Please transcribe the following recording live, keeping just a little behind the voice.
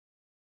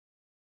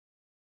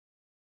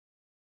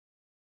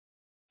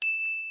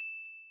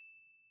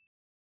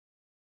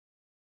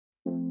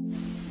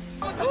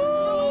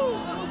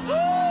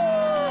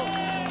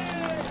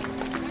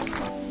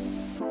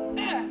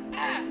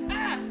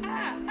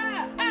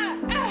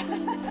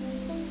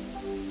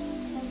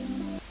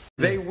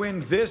They win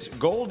this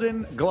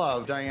golden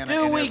glove, Diana.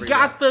 Dude, we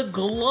got the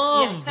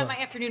glove! Yeah, I spent my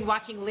afternoon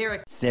watching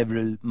Lyric.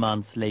 Several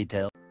months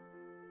later.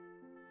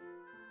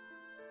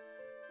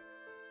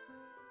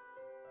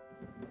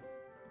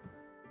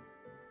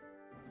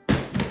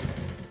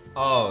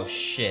 Oh,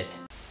 shit.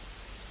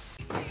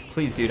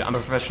 Please, dude, I'm a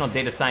professional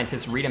data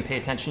scientist. Read and pay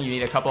attention. You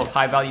need a couple of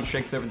high-value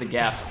tricks over the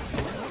gap.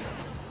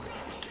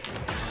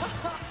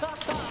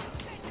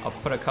 I'll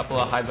put a couple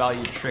of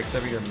high-value tricks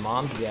over your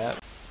mom's gap.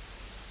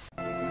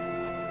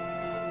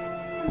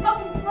 I'm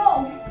fucking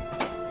slow.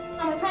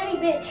 I'm a tiny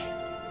bitch.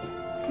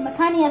 I'm a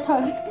tiny ass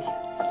hoe.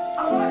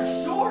 I'm not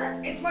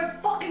short. It's my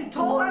fucking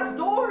tall ass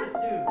doors,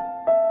 dude.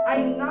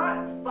 I'm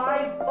not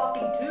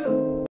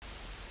 5'2".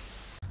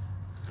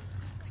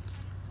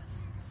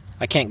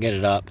 I can't get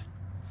it up.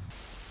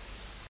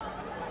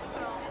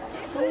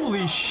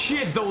 Holy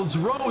shit, those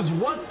roads,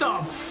 what the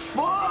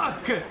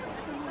fuck?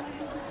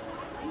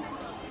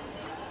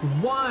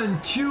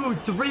 1, 2,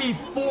 3,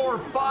 4,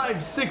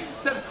 5, 6,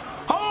 7.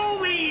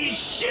 Holy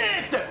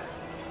shit!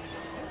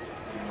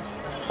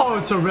 Oh,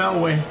 it's a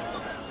railway.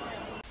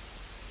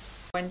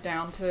 Went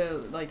down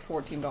to like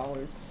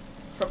 $14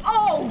 from.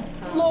 Oh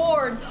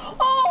Lord!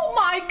 Oh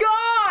my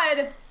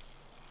God!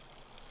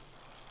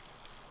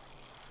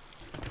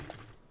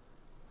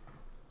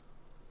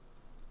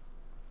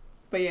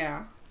 But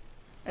yeah,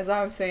 as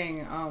I was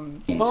saying,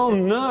 Oh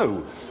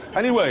no!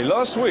 Anyway,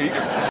 last week.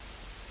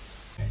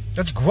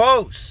 That's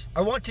gross.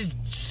 I want to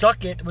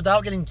suck it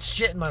without getting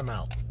shit in my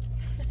mouth.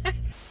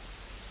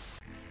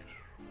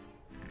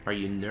 Are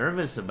you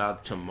nervous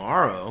about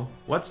tomorrow?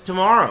 What's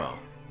tomorrow?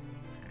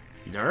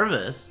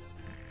 Nervous?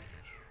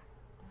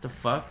 What the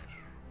fuck?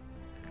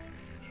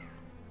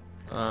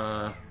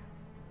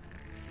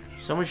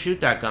 Someone shoot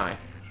that guy.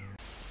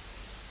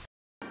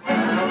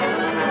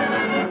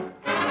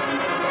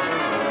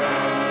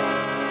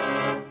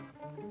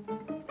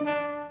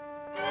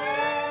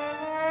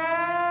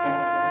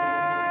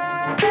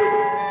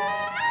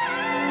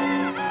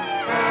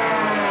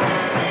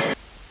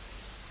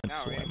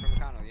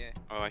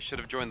 Oh, I should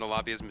have joined the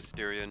lobby as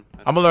Mysterian.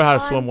 I'm gonna learn how to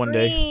swim one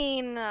day.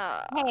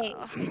 Hey,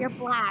 you're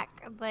black.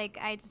 Like,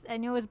 I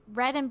knew it was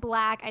red and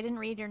black. I didn't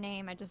read your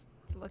name. I just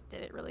looked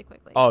at it really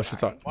quickly. Oh, she's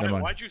thought.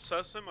 Why'd you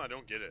sus him? I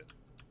don't get it.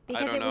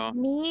 Because it was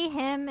me,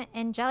 him,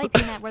 and Jelly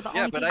Peanut were the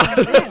only people. Yeah,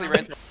 but I actually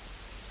ran through.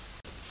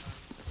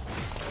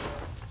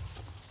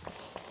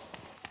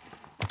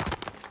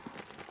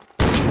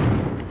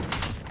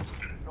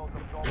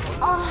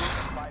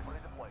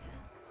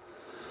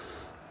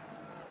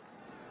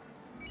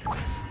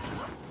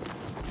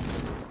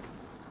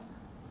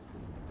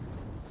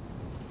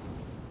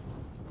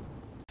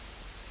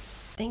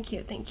 Thank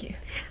you, thank you.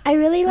 I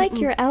really like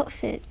your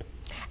outfit.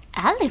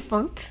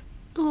 Elephant?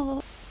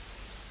 Oh.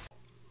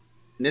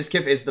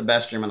 mizkif is the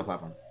best stream on the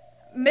platform.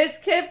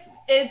 mizkif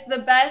is the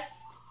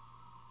best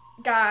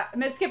guy.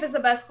 mizkif is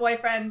the best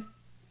boyfriend.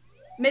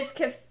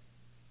 mizkif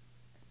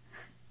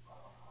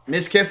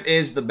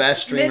is the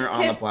best streamer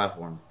on the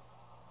platform.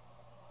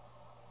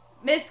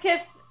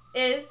 mizkif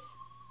is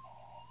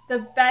the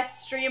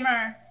best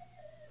streamer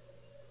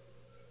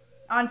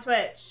on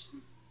Twitch.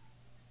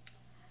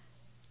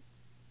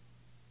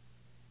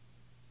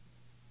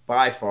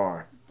 By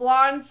far.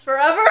 Blondes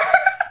forever.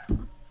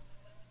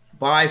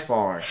 By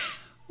far.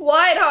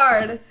 Wide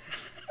hard.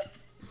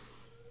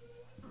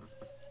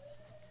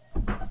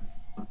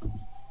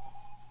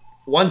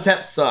 One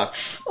Tep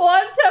sucks.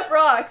 One Tep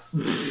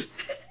rocks.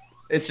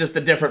 It's just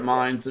the different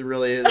minds. It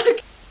really is.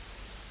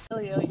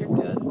 Elio, you're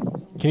good.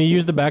 Can you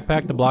use the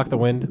backpack to block the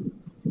wind?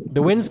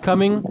 The wind's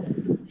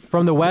coming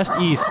from the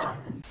west-east.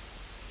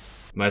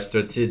 My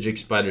strategic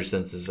spider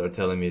senses are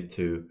telling me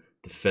to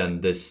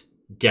defend this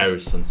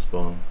garrison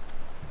spawn.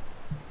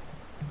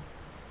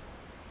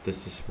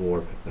 This is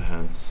war, Pepper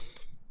Hands.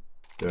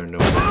 There are no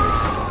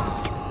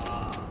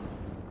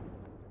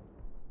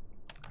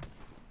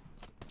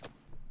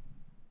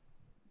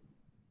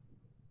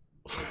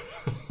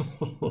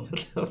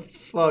What the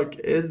fuck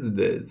is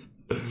this?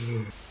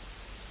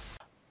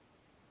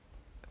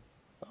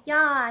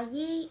 Yeah,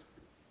 yeet.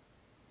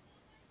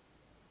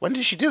 When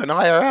did she do an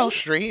IRL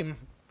stream?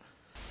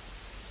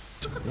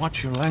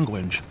 Watch your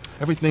language.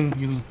 Everything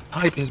you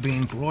type is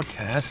being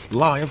broadcast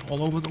live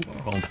all over the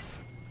world.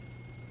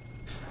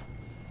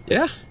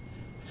 Yeah?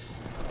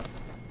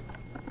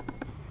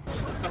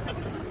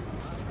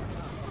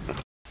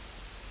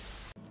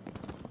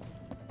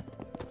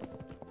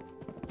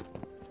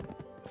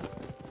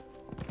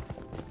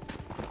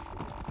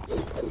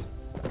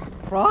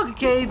 Frog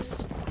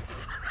caves.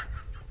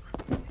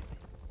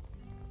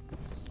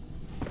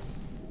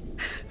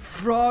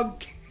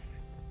 Frog.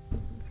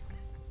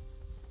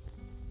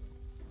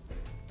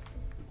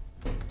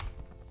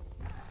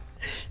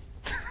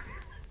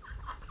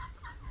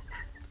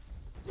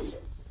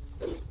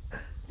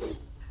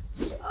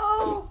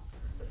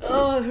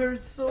 Oh, it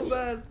hurts so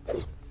bad.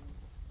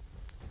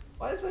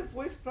 Why is my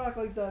voice crack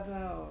like that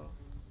now?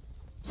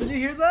 Did you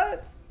hear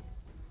that?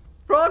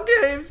 Prom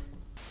games!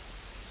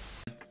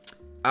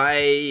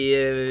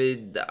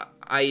 I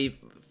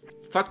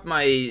fucked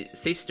my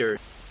sister.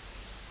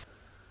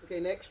 Okay,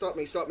 Nick, stop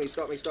me.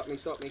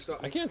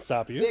 I can't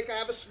stop you. Nick, I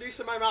have a noose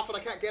in my mouth and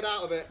I can't get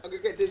out of it. I'm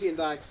gonna get dizzy and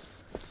die.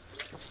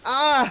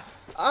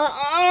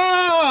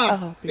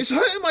 It's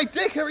hurting my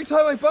dick every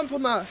time I bump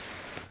on that.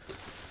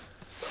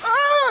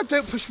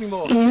 Don't push me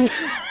more. Dude,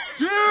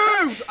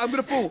 I'm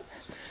gonna fall.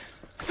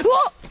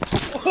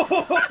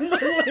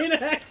 Malena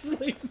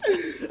actually.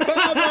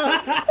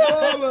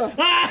 Karma.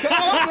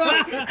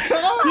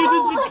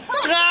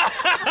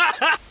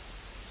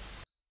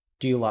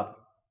 Do you love me?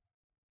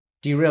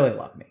 Do you really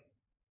love me?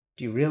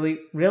 Do you really?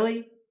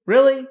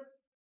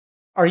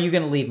 Are you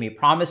gonna leave me?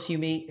 Promise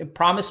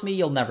me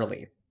you'll never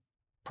leave.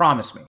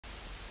 Promise me.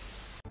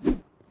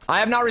 I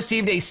have not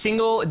received a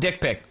single dick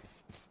pic.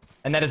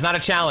 And that is not a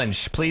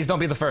challenge. Please don't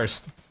be the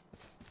first.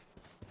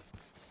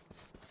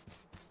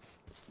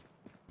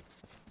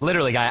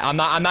 Literally, guy, I'm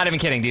not even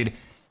kidding, dude.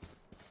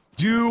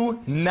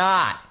 Do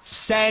not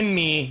send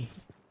me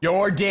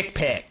your dick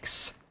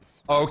pics.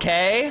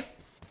 Okay?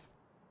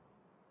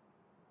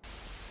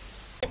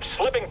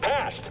 Slipping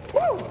past.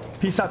 Woo!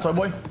 Peace out, soy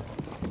boy.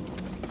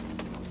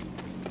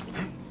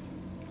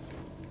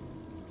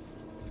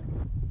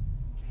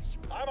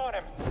 I'm on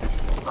him.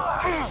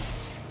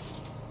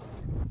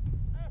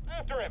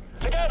 After him.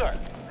 Together.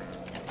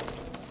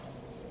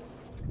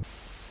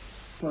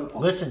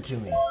 Listen to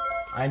me.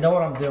 I know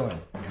what I'm doing.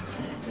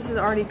 This is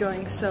already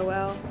going so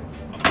well.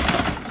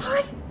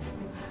 What?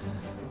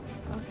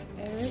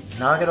 Okay.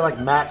 Now I gotta like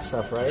match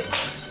stuff, right?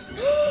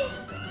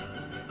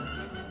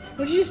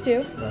 What did you just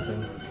do?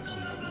 Nothing.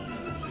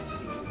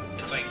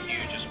 It's like you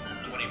just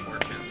 24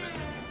 chins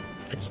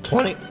in. It's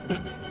 20.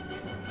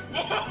 Oh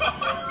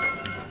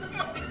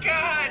my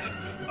god!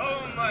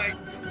 Oh my.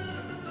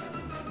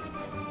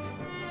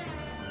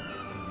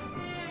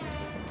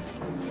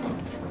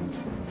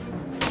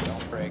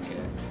 Don't break it.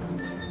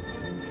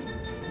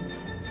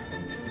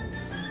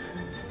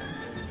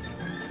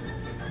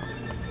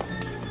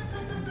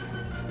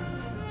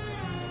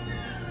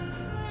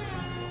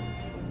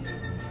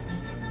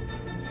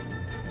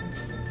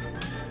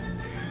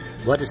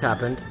 What just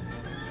happened?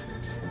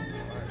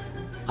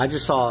 I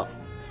just saw.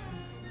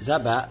 Is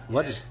that bad?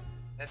 What is?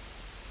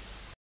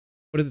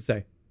 What does it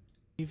say?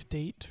 Save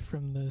date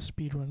from the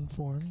speedrun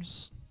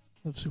forums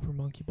of Super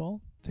Monkey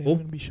Ball. Today Oh. I'm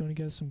going to be showing you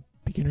guys some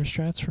beginner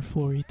strats for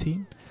floor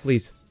 18.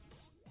 Please.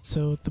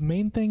 So the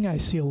main thing I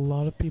see a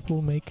lot of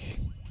people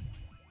make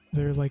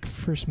their like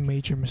first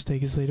major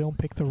mistake is they don't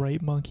pick the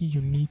right monkey.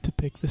 You need to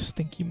pick the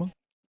stinky monkey.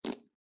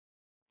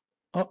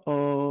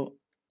 Uh-oh.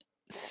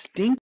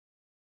 Stink.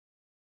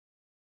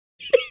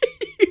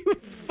 You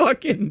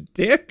fucking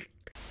dick.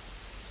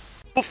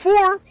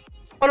 Before,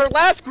 on our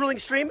last grueling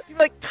stream, you're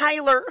like,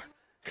 Tyler,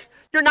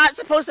 you're not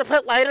supposed to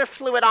put lighter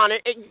fluid on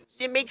it.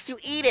 It makes you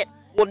eat it.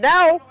 Well,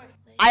 now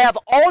I have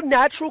all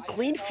natural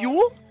clean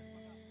fuel.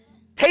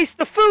 Taste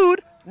the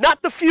food,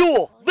 not the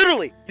fuel.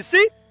 Literally, you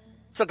see?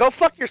 So go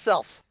fuck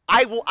yourself.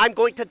 I'm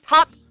going to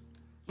top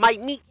my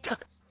meat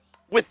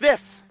with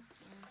this.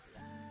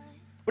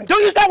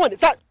 Don't use that one.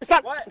 It's not.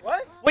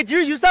 What? Wait, did you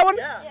use that one?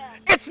 Yeah.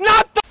 It's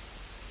not the.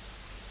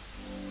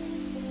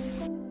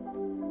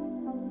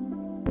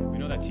 We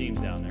know that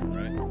team's down there,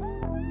 right?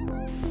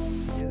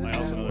 I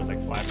also know there's like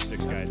 5 or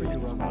 6 guys in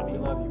this lobby.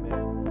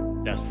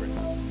 Desperate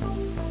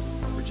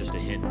for just a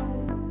hint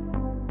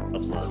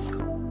of love.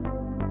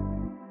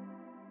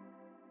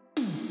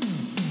 Give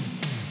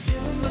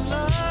him the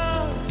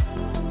love.